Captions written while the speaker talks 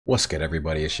What's good,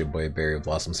 everybody? It's your boy Berry of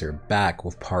Blossoms here, back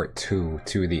with part 2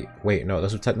 to the... Wait, no,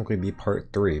 this would technically be part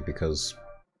 3, because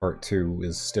part 2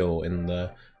 is still in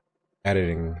the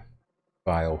editing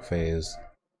file phase.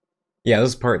 Yeah, this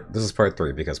is part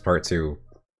 3, because part 2,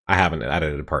 I haven't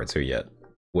edited part 2 yet,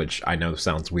 which I know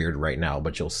sounds weird right now,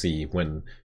 but you'll see when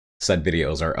said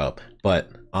videos are up. But,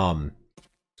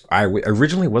 I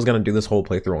originally was going to do this whole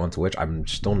playthrough on Twitch. I'm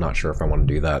still not sure if I want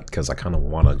to do that, because I kind of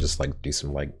want to just, like, do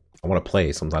some, like, I want to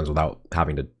play sometimes without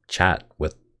having to chat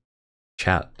with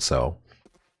chat, so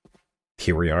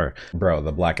here we are. Bro,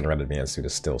 the black and red advanced suit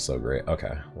is still so great.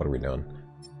 Okay, what are we doing?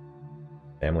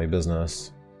 Family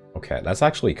business. Okay, that's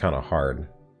actually kind of hard.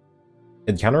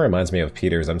 It kind of reminds me of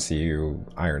Peter's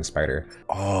MCU Iron Spider.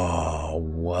 Oh,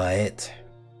 what?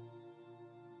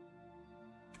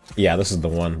 Yeah, this is the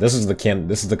one. This is the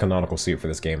canonical suit for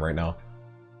this game right now.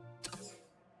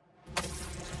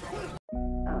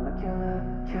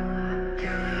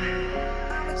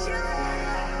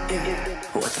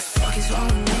 What the fuck is wrong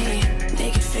with me?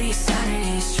 Naked face,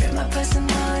 sanity, strip my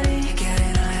personality,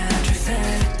 getting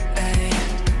hydrogen, ayy.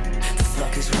 The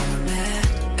fuck is wrong with me,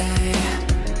 ayy?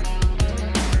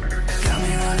 Got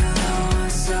me running low on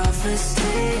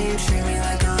self-esteem, treat me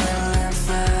like a little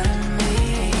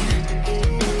amphetamine.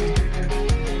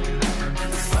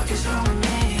 The fuck is wrong with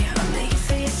me? I'm naked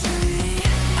face, sanity.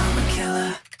 I'm a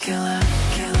killer, killer,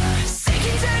 killer.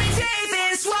 Sinking dirty teeth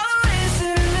and swallowing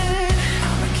cinnamon.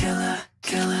 I'm a killer.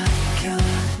 Killer,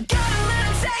 killer. Got a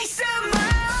little taste of my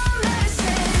own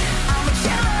medicine. I'm a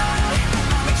killer,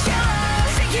 I'm a killer.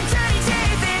 Taking dirty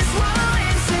teeth and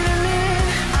swallowing cinnamon.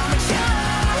 I'm a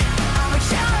killer, I'm a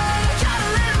killer. Got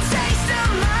a little taste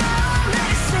of my own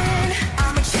medicine.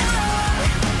 I'm a killer,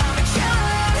 I'm a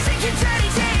killer. Taking dirty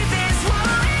teeth and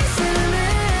swallowing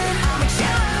cinnamon. I'm a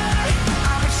killer, I'm a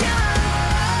killer.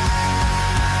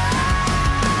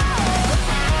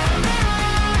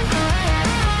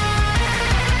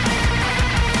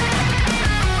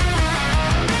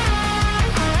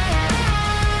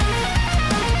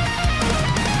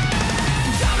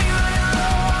 Got me running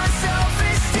low on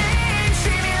self-esteem,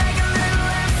 treat me like a little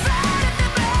amphetamine. I'm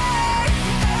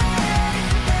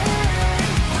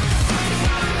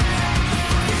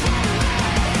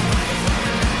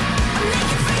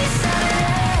naked for your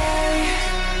sanity.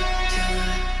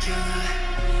 Killer, killer.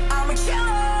 I'm a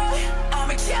killer, I'm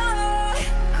a killer.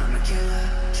 I'm a killer,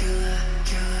 killer,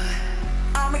 killer.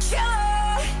 I'm a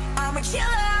killer, I'm a killer.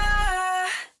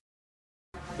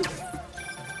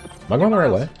 Am I going the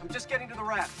right way? I'm just getting to the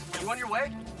raft. You on your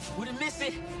way? Wouldn't miss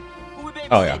it. Who would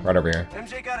Oh yeah, right over here.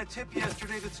 MJ got a tip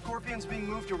yesterday that Scorpion's being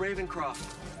moved to Ravencroft.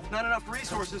 Not enough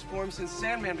resources for him since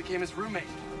Sandman became his roommate.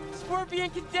 Scorpion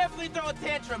can definitely throw a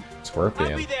tantrum. I'll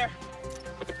Scorpion. be there.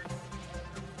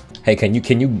 Hey, can you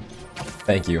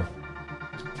thank you.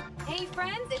 Hey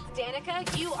friends, it's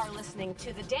Danica. You are listening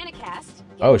to the Danicast.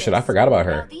 Oh shit, I forgot about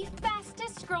her. The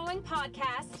fastest growing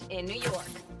podcast in New York.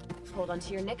 Hold on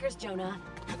to your knickers, Jonah.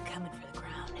 I'm coming for the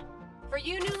crown. For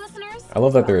you new listeners, I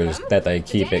love that welcome. they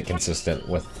keep it consistent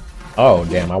with... Oh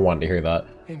damn, I wanted to hear that.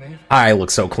 Hey man, I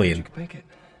look so you clean. can make it.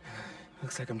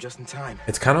 Looks like I'm just in time.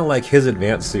 It's kind of like his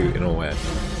advanced suit in a way.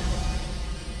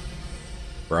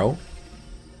 Bro?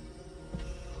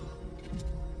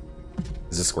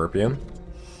 Is this Scorpion?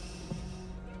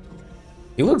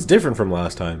 He looks different from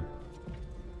last time.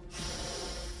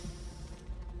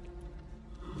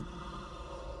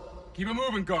 Keep it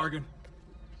moving, Gargan.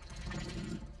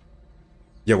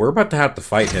 Yeah, we're about to have to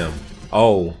fight him.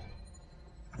 Oh.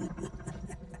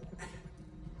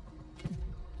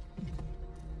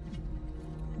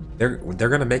 They're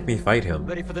gonna make me fight him.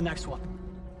 Ready for the next one.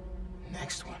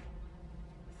 Next one.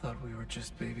 Thought we were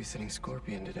just babysitting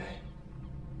Scorpion today.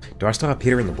 Do I still have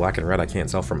Peter in the black and red? I can't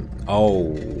tell from...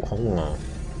 Oh, hold on.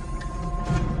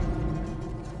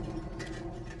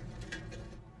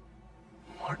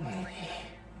 Martin Lee.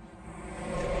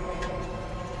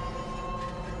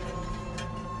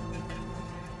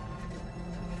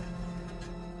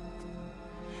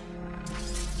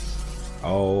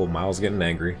 Oh, Miles getting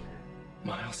angry.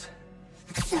 Miles.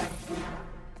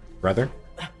 Brother?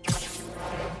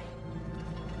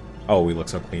 Oh, we look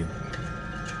so clean.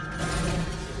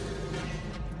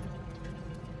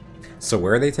 So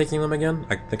where are they taking them again?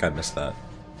 I think I missed that.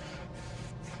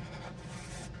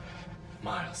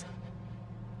 Miles.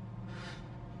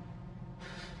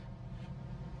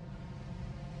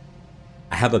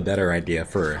 I have a better idea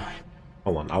for...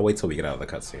 Hold on, I'll wait till we get out of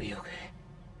the Are cutscene. you okay?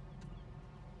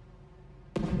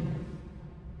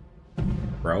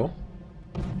 Bro?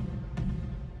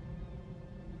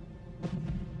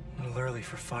 A little early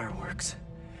for fireworks.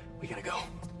 We gotta go.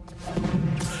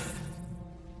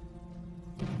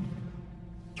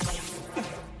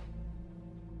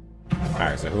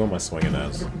 Alright, so who am I swinging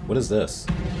as? What is this?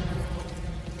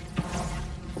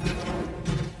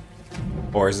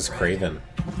 Or is this Kraven?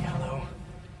 Yellow.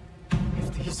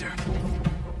 If these are...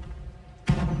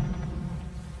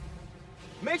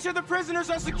 Make sure the prisoners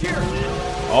are secure.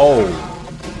 Oh!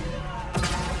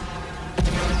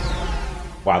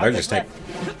 Wow, they're just taking...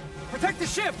 Protect the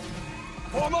ship.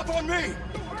 Form up on me!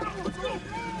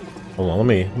 Hold on,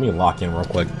 let me lock in real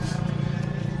quick.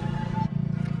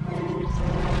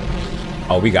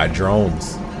 Oh, we got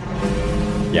drones.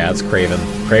 Yeah, it's Kraven.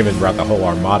 Kraven brought the whole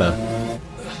armada.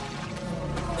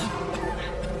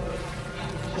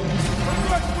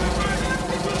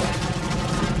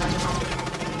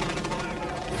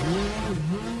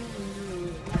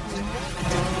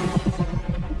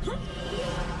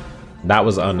 That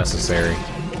was unnecessary.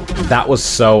 That was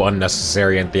so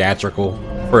unnecessary and theatrical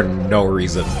for no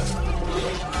reason.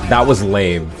 That was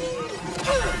lame.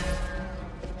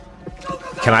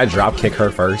 Can I drop kick her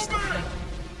first?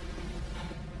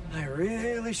 I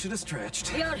really should have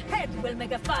stretched. Your head will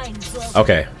make a fine sword.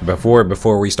 Okay,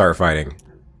 before we start fighting,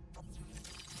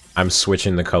 I'm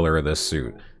switching the color of this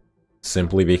suit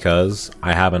simply because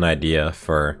I have an idea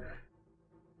for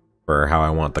how I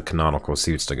want the canonical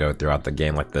suits to go throughout the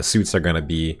game. Like, the suits are gonna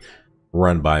be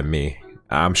run by me.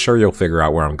 I'm sure you'll figure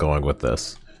out where I'm going with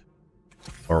this.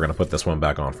 But we're gonna put this one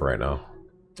back on for right now.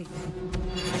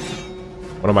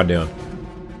 What am I doing?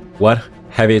 What?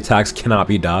 Heavy attacks cannot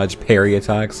be dodged? Parry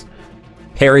attacks?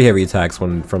 Parry heavy attacks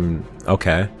when from...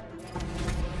 Okay.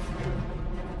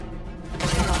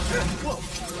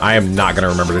 I am not gonna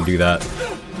remember to do that.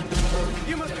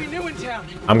 You must be new in town.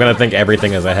 I'm gonna think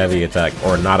everything is a heavy attack,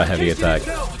 or not a heavy attack.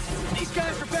 No, these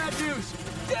guys are bad news.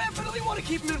 Definitely want to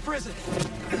keep them in prison.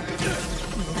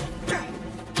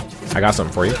 I got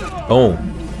something for you. Boom.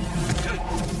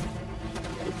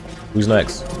 Who's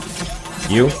next?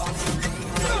 You?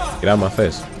 Get out of my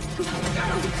face.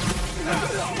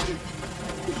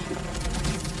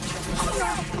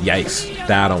 Yikes.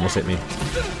 That almost hit me.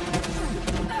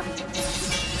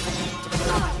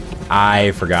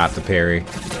 I forgot to parry.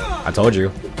 I told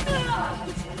you.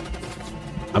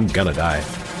 I'm gonna die.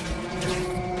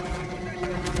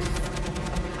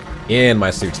 And my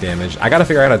suit's damaged. I gotta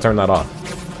figure out how to turn that off.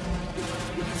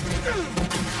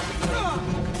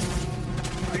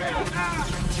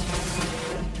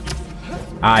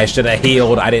 I should have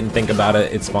healed. I didn't think about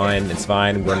it. It's fine. It's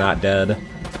fine. We're not dead.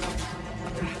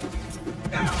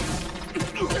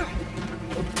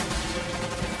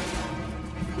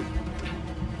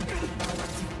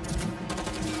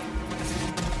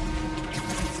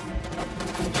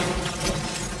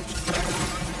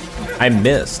 I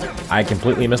missed. I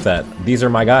completely missed that. These are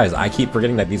my guys. I keep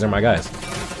forgetting that these are my guys.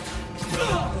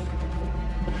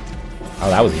 Oh,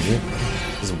 that was easy.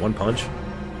 This is one punch.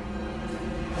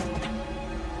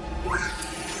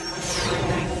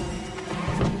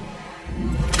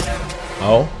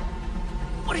 Oh.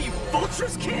 What are you,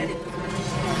 vultures, kid?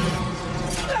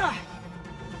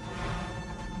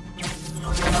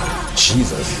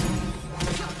 Jesus.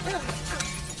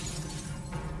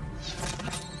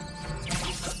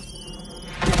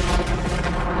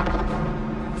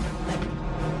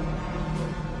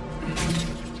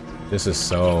 This is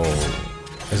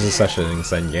such an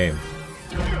insane game.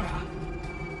 Don't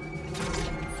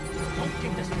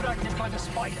get distracted by the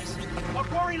spiders. Our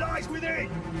quarry lies within.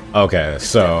 Okay,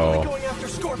 so Going after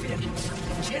Scorpion.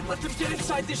 Can't let them get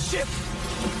inside this ship.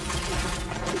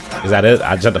 is that it?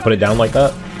 I just have to put it down like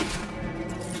that?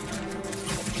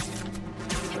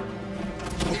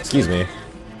 Excuse me.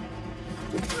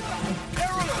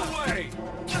 Arrows away.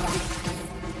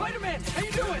 Spider-Man, how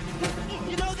you doing?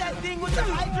 You know that thing with the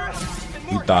Hydra?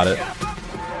 You thought it.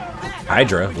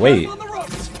 Hydra? Wait. On the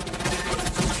ropes.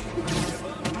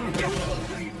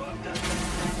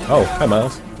 Oh, hi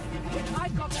Miles. I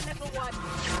call the little one.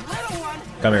 Little one?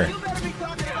 Come here. You better be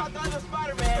talking about the other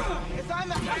Spider-Man, because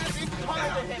I'm a half inch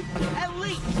taller than him. At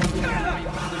least.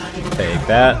 Take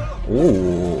that.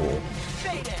 Ooh.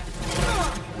 Stay there.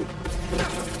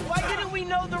 Why didn't we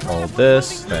know the Hold ramp was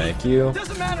this. moving? Thank you.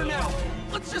 Doesn't matter now.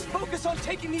 Let's just focus on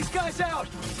taking these guys out,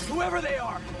 whoever they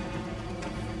are.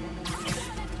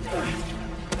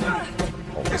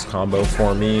 Hold this combo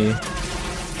for me.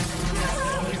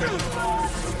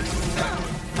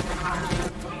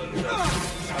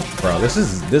 Bro, this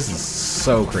is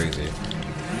so crazy.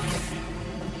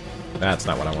 That's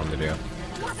not what I wanted to do.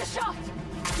 What's a shot?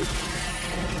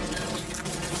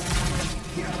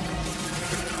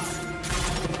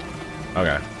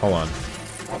 Okay, hold on.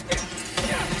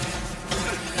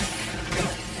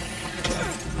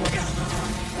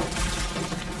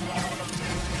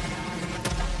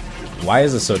 Why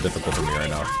is this so difficult for me right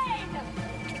now?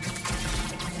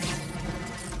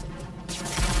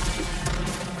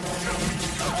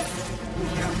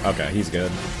 Okay, he's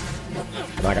good.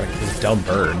 I'm not gonna get this dumb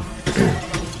bird.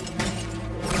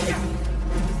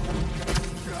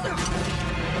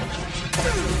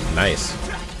 Nice.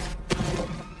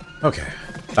 Okay,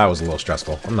 that was a little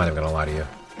stressful. I'm not even gonna lie to you.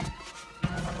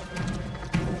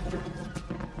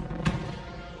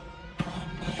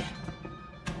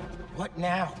 What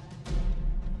now?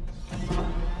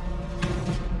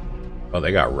 Oh,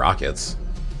 they got rockets.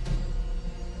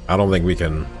 I don't think we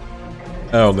can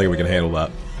handle that.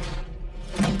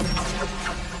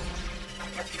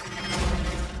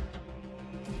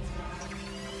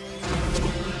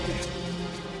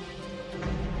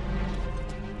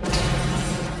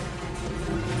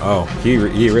 Oh, he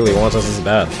really wants us this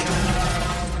bad.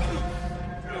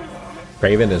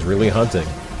 Kraven is really hunting.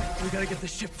 We gotta get the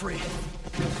ship free.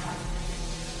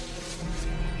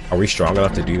 Are we strong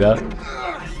enough to do that?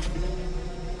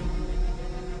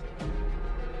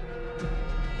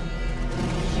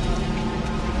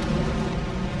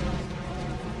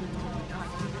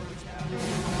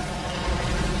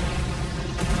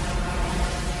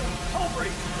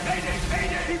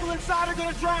 People inside are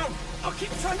gonna drown. I'll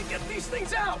keep trying to get these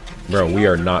things out. Bro, we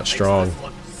are not strong. Makes this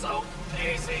look so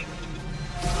easy.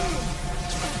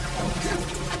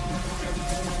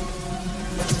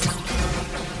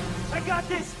 I got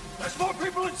this. There's more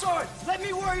people inside. Let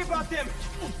me worry about them.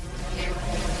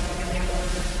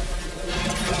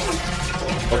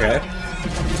 Okay.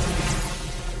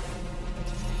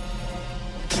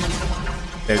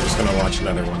 They're just gonna watch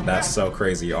another one. That's so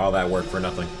crazy. All that work for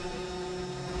nothing.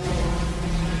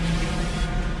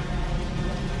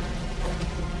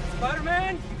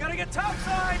 Spider-Man, you gotta get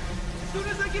topside. As soon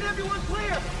as I get everyone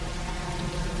clear.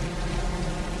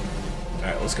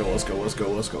 Alright, let's go, let's go, let's go,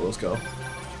 let's go, let's go.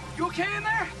 You okay in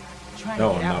there? Trying No,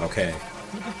 to I'm get not out. okay.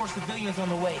 Looking for civilians on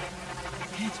the way.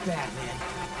 It's bad, man.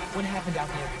 What happened out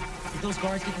there? Did those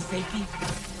guards get to safety?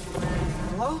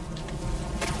 Hello?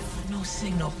 No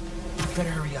signal. Better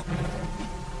hurry up.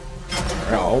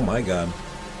 Oh my god.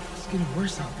 It's getting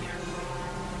worse out there.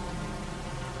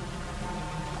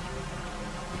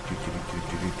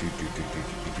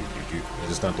 Is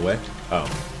this not the way? Oh.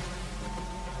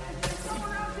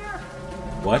 Someone out there!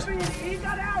 What? He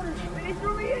got out and he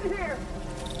threw me in here!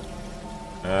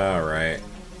 Alright.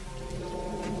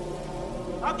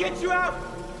 I'll get you out!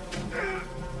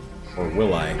 Or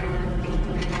will I?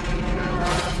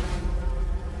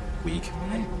 Weak.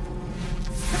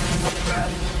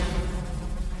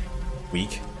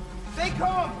 Weak. Stay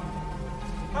calm!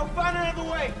 I'll find another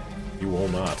way! You will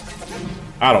not.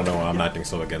 I don't know why I'm acting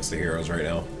so against the heroes right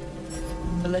now.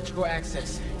 Electrical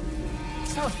access.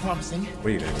 Sounds promising. What are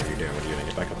you doing? What are you doing? What are you doing?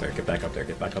 Get back up there. Get back up there.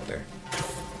 Get back up there.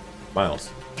 Miles.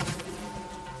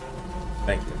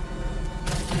 Thank you.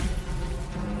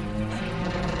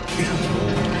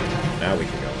 Now we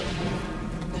can go in.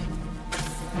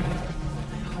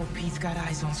 I hope Pete's got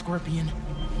eyes on Scorpion.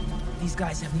 These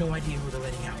guys have no idea who they're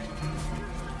letting out.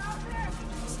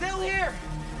 Still here!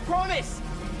 Promise!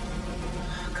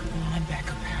 Come on,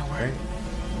 backup power. Alright.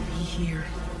 Be here.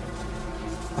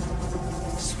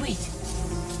 Sweet.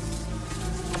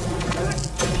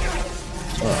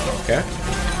 Oh, okay.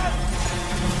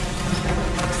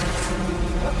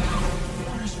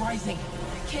 Water's rising.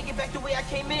 I can't get back the way I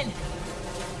came in.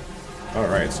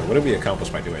 Alright, so what did we accomplish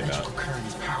by doing that? Electrical current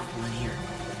is powerful in here.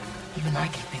 Even I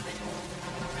can feel it.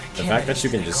 The fact that you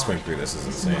can just swim through this is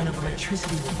This insane. amount of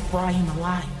electricity will fry him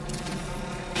alive.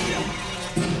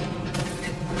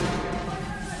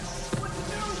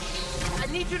 I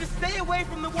need you to stay away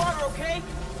from the water, okay?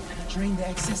 Drain the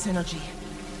excess energy.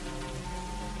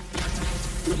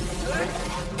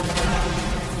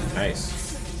 Nice.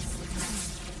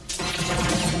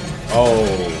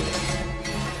 Oh.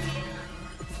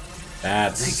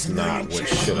 That's not what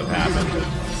should have happened.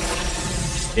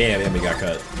 Damn, Emmy got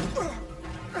cut.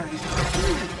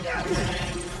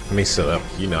 Let me sit up.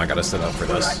 You know I gotta sit up for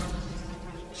this.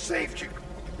 Saved you.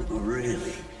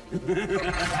 Really?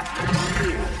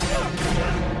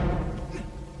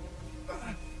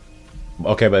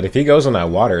 Okay, but if he goes in that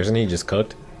water, isn't he just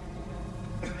cooked?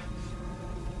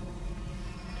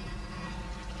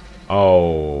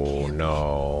 Oh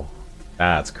no.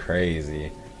 That's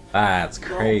crazy. That's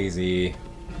crazy.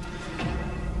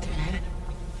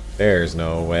 There's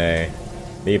no way.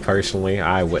 Me personally,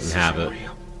 I wouldn't have it.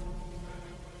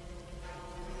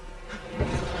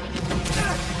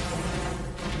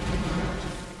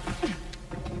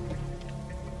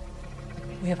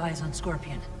 We have eyes on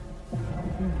Scorpion.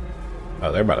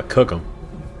 Oh, they're about to cook him.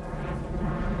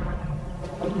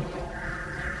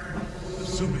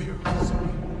 Superheroes.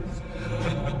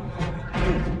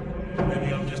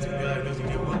 Maybe I'm just a guy who doesn't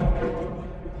give up.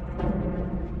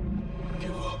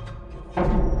 Give up.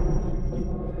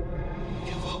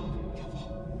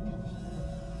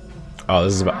 Oh,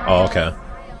 this is about. Oh, okay.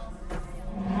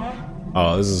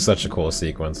 Oh, this is such a cool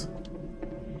sequence.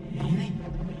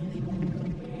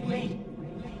 Wait.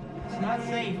 It's not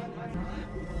safe.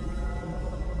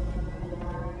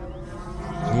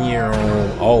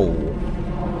 Oh.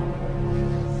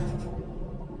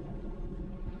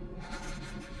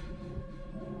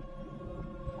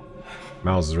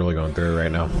 Miles is really going through it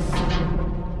right now.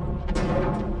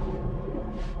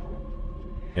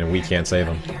 And we can't save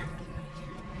him.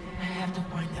 I have to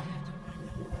find them.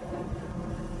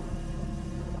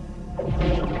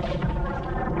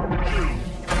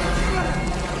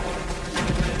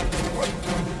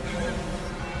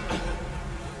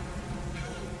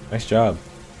 Nice job.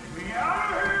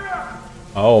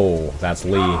 Oh, that's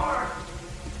Lee.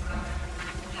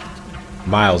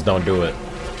 Miles, don't do it.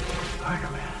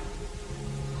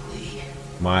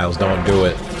 Miles, don't do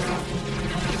it.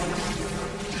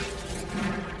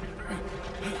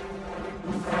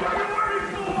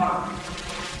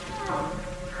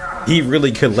 He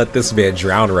really could let this man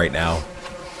drown right now.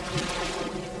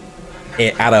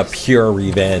 And out of pure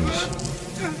revenge.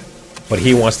 But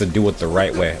he wants to do it the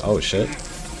right way. Oh, shit.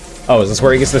 Oh, is this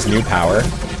where he gets this new power?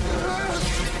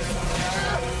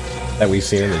 That we've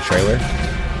seen in the trailer?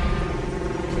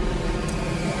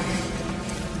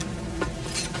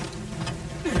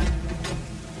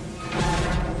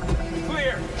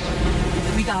 Clear.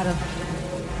 We got him.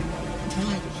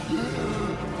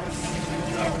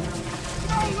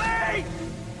 No, Lee!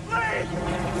 Lee!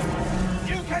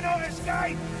 You cannot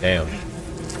escape! Damn.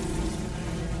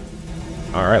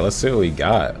 Alright, let's see what we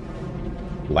got.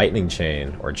 Lightning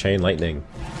chain, or chain lightning.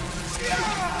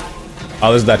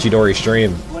 Oh, this is that Chidori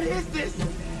stream. What is this?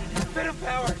 Bit of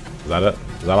power. Is that it?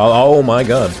 Is that all? Oh my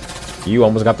god. You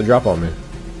almost got the drop on me.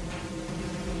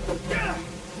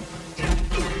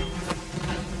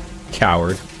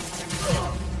 Coward.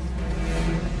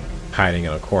 Hiding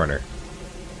in a corner.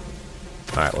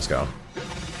 Alright, let's go.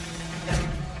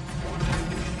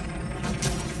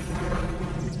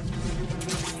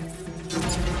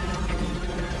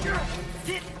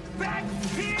 Get back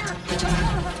here!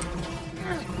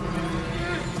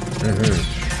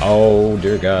 Oh,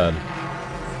 dear god.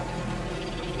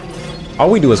 All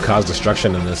we do is cause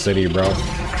destruction in this city, bro.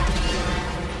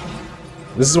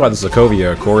 This is why the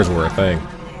Sokovia Accords were a thing.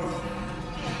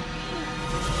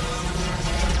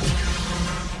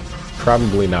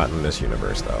 Probably not in this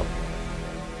universe, though.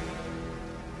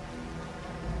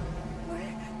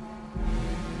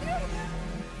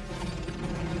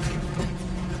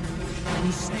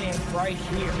 He's staying right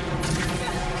here.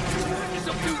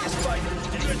 This'll do this fight.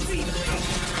 And your team.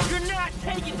 You're not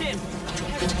taking this.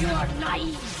 You are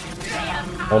naive.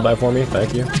 Hold that for me,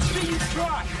 thank you. See you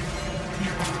try.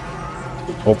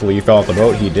 Hopefully you fell off the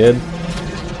boat. He did.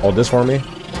 Hold this for me.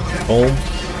 Boom.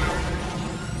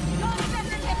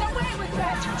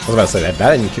 I was about to say that.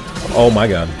 That didn't. Oh my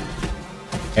god.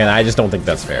 And I just don't think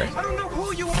that's fair. I don't know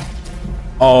who you are.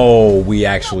 Oh, we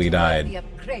actually died.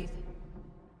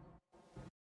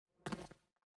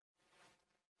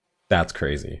 That's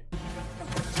crazy.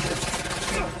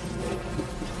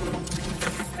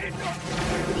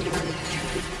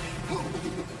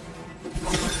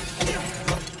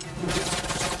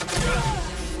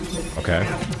 Okay.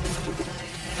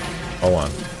 Hold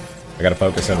on. I gotta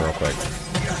focus in real quick.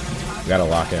 I gotta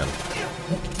lock in.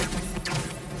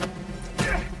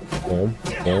 Boom.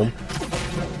 Boom.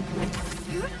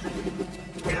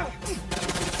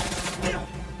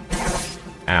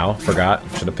 Ow. Forgot.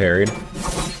 Should have parried.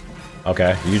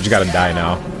 Okay. You just gotta die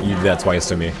now. You did that twice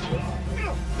to me.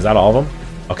 Is that all of them?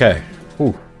 Okay.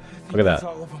 Whew. Look at that.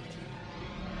 All of them.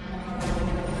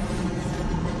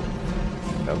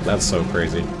 That's so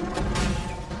crazy.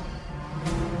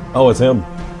 Oh, it's him.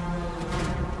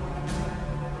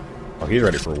 Oh, he's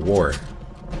ready for war.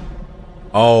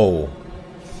 Oh.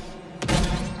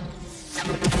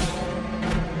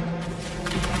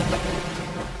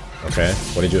 Okay.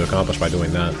 What did you accomplish by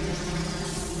doing that?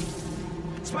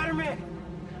 Spider-Man.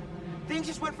 Things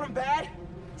just went from bad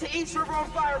to East River on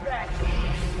fire bad.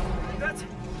 That's...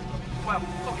 Well,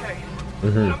 okay.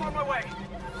 Mm-hmm. I'm on my way.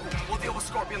 We'll deal with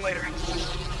Scorpion later.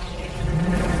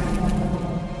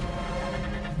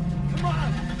 Come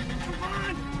on! Come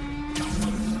on!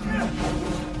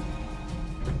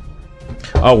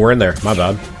 Oh, we're in there. My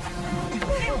bad.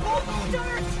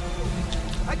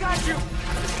 I got you.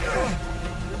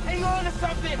 Hang on to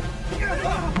something.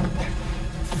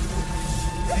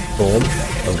 Boom.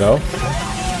 Let's go.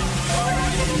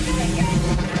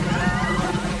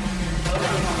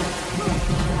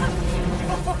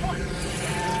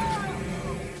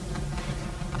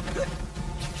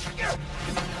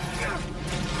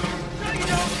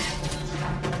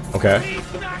 Okay.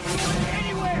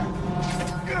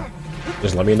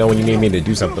 Just let me know when you need me to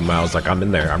do something, Miles. Like, I'm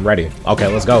in there. I'm ready. Okay,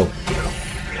 let's go.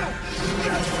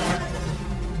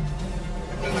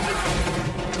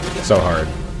 So hard.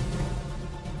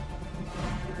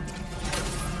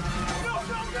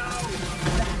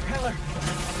 Propeller.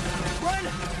 Run!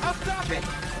 I'll stop it!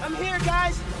 I'm here,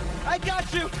 guys! I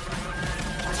got you!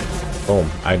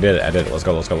 Boom. I did it. I did it. Let's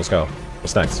go. Let's go. Let's go.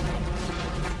 What's next?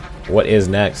 What is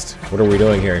next? What are we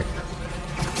doing here?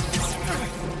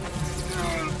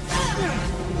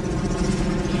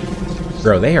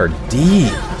 Bro, they are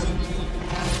deep.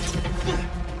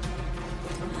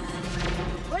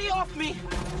 Lay off me!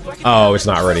 So I can Oh, it's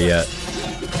not ready yet.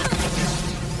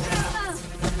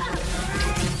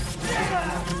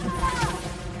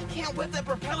 I can't whip that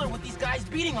propeller with these guys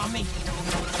beating on me.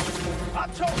 I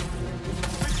told you.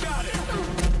 We got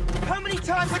it. How many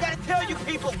times I gotta tell you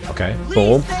people? Okay, Lee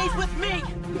boom. stays with me!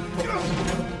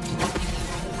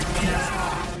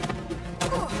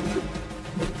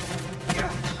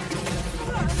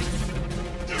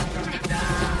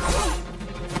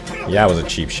 Yeah, it was a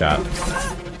cheap shot.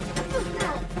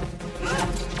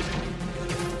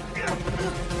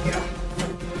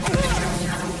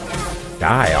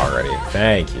 Die already.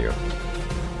 Thank you.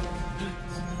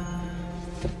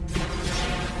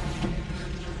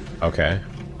 Okay.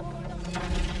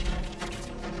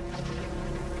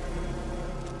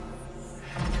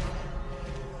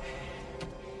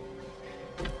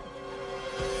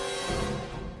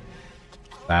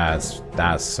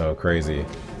 That's so crazy.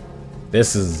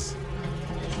 This is...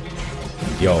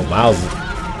 Yo, Miles...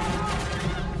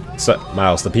 So,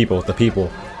 Miles, the people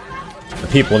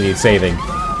need saving.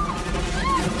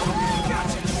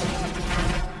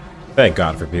 Thank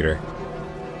God for Peter.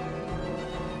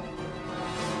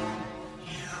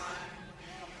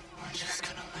 You're just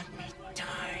gonna let me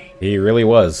die. He really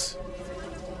was.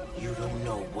 You don't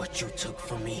know what you took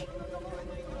from me.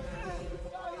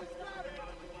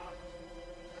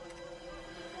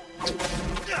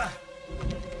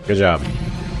 Good job.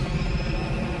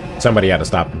 Somebody had to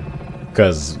stop him,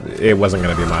 because it wasn't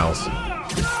gonna be Miles.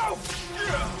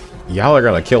 Y'all are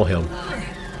gonna kill him.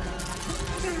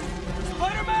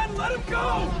 Spider-Man, let him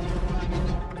go!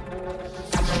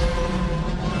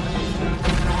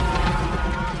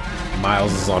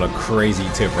 Miles is on a crazy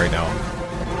tip right now.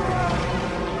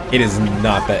 It is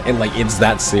not that, and like, it's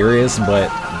that serious,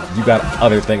 but you got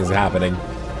other things happening.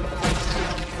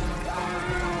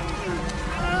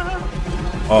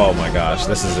 Oh my gosh,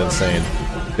 this is insane.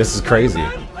 This is crazy.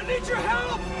 I need your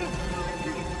help!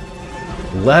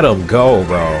 Let him go,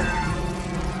 bro.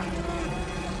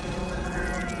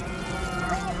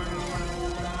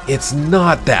 It's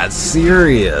not that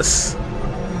serious.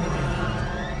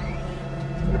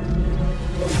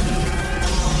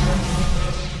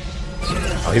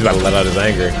 Oh, he's about to let out his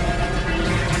anger.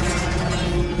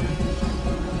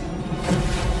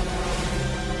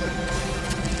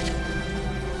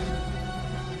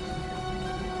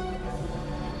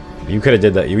 You could have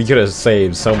did that. You could have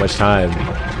saved so much time.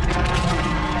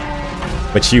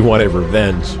 But you wanted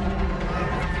revenge.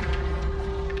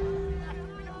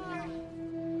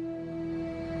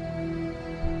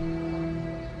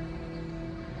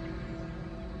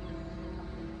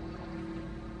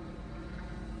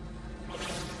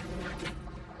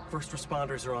 First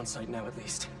responders are on site now, at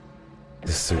least.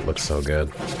 This suit looks so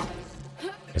good.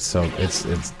 It's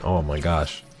oh my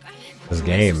gosh. This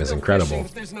game is Still incredible. fishing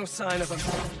if there's no sign of him.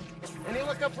 Any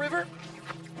look upriver?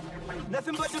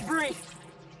 Nothing but debris.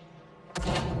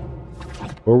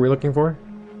 What were we looking for?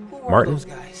 Who are Martin? those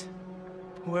guys?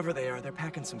 Whoever they are, they're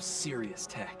packing some serious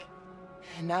tech.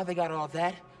 And now they got all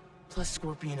that, plus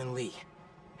Scorpion and Lee.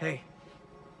 Hey,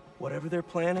 whatever they're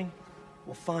planning,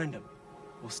 we'll find them.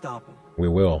 We'll stop them. We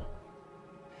will.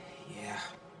 Yeah.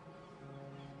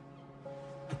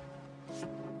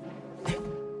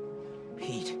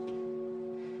 Pete,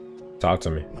 Talk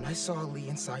to me. when I saw Lee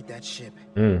inside that ship,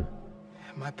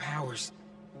 my powers,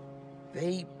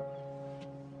 they...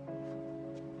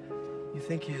 You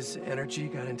think his energy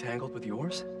got entangled with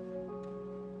yours?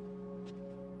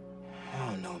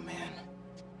 Oh no, man.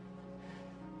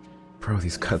 Bro,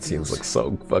 these cutscenes look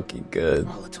so fucking good.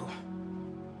 Volatile.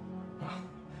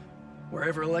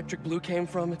 Wherever Electric Blue came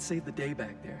from, it saved the day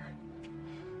back there.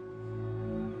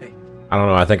 Hey, I don't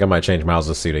know. I think I might change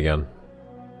Miles' suit again.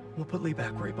 we'll put Lee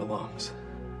back where he belongs.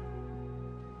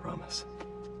 Promise.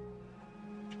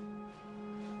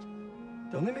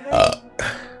 Don't leave me hanging.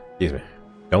 Excuse me.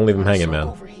 Don't leave him hanging, man.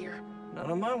 Over here. Not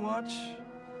on my watch.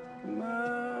 Come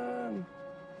on.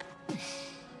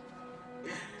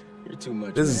 You're too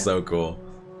much. This is man. so cool.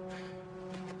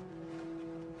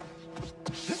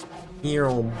 Here.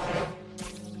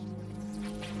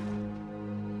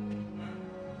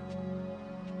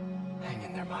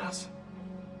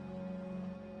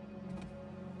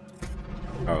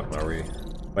 Are we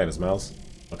playing as Miles?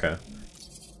 Okay.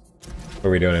 What are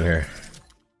we doing in here?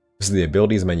 This is the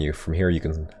abilities menu. From here you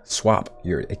can swap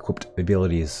your equipped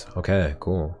abilities. Okay,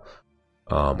 cool.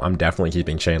 I'm definitely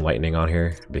keeping Chain Lightning on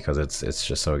here because it's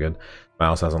just so good.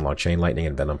 Miles has unlocked Chain Lightning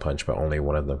and Venom Punch, but only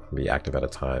one of them can be active at a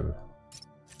time.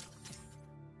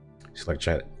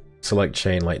 Select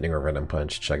Chain Lightning or Venom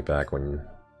Punch. Check back when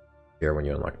you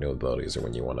unlock new abilities or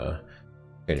when you want to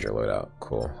change your loadout.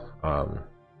 Cool.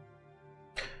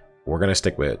 We're gonna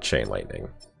stick with Chain Lightning.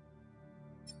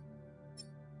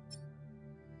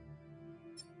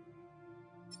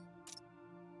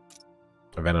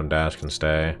 A Venom Dash can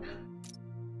stay.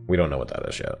 We don't know what that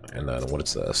is yet. And then what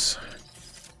is this?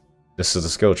 This is a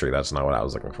skill tree. That's not what I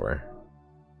was looking for.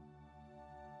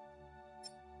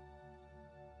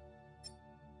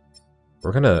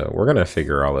 We're gonna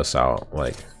figure all this out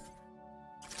like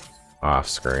off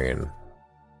screen.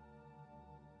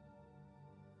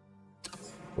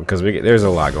 Because there's a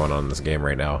lot going on in this game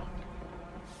right now.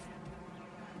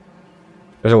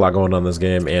 There's a lot going on in this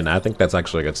game, and I think that's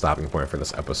actually a good stopping point for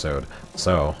this episode.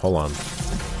 So, hold on.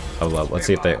 Let's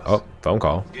see if they... Oh, phone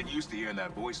call. Get used to hearing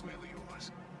that voicemail of yours.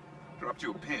 Dropped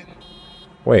you a pin.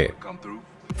 Wait, Come through.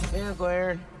 Yeah, go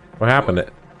Aaron. what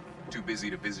happened? Too busy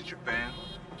to visit your fam?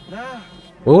 Nah,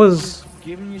 What was...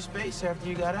 giving you space after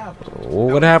you got out.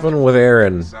 What happened with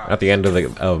Aaron at the end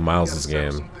of Miles's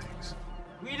Gotta settle game? some things.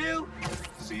 We do?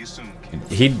 See you soon,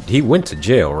 kid. He went to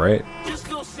jail, right? Just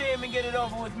go see him and get it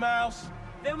over with, Miles.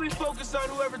 Then we focus on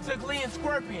whoever took Lee and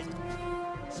Scorpion.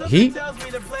 Something tells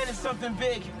me they're planning something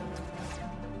big.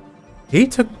 He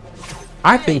took...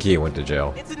 I think he went to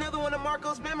jail. It's another one of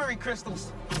Marco's memory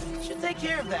crystals. Should take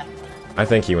care of that. I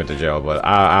think he went to jail, but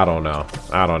I don't know.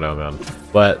 I don't know, man.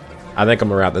 But I think I'm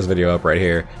gonna wrap this video up right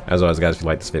here. As always, guys, if you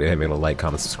like this video, hit me with a like,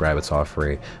 comment, subscribe. It's all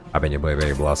free. I've been your boy,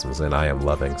 Berry Blossoms, and I am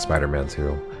loving Spider-Man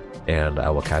 2. And I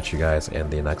will catch you guys in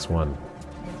the next one.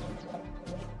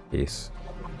 Peace.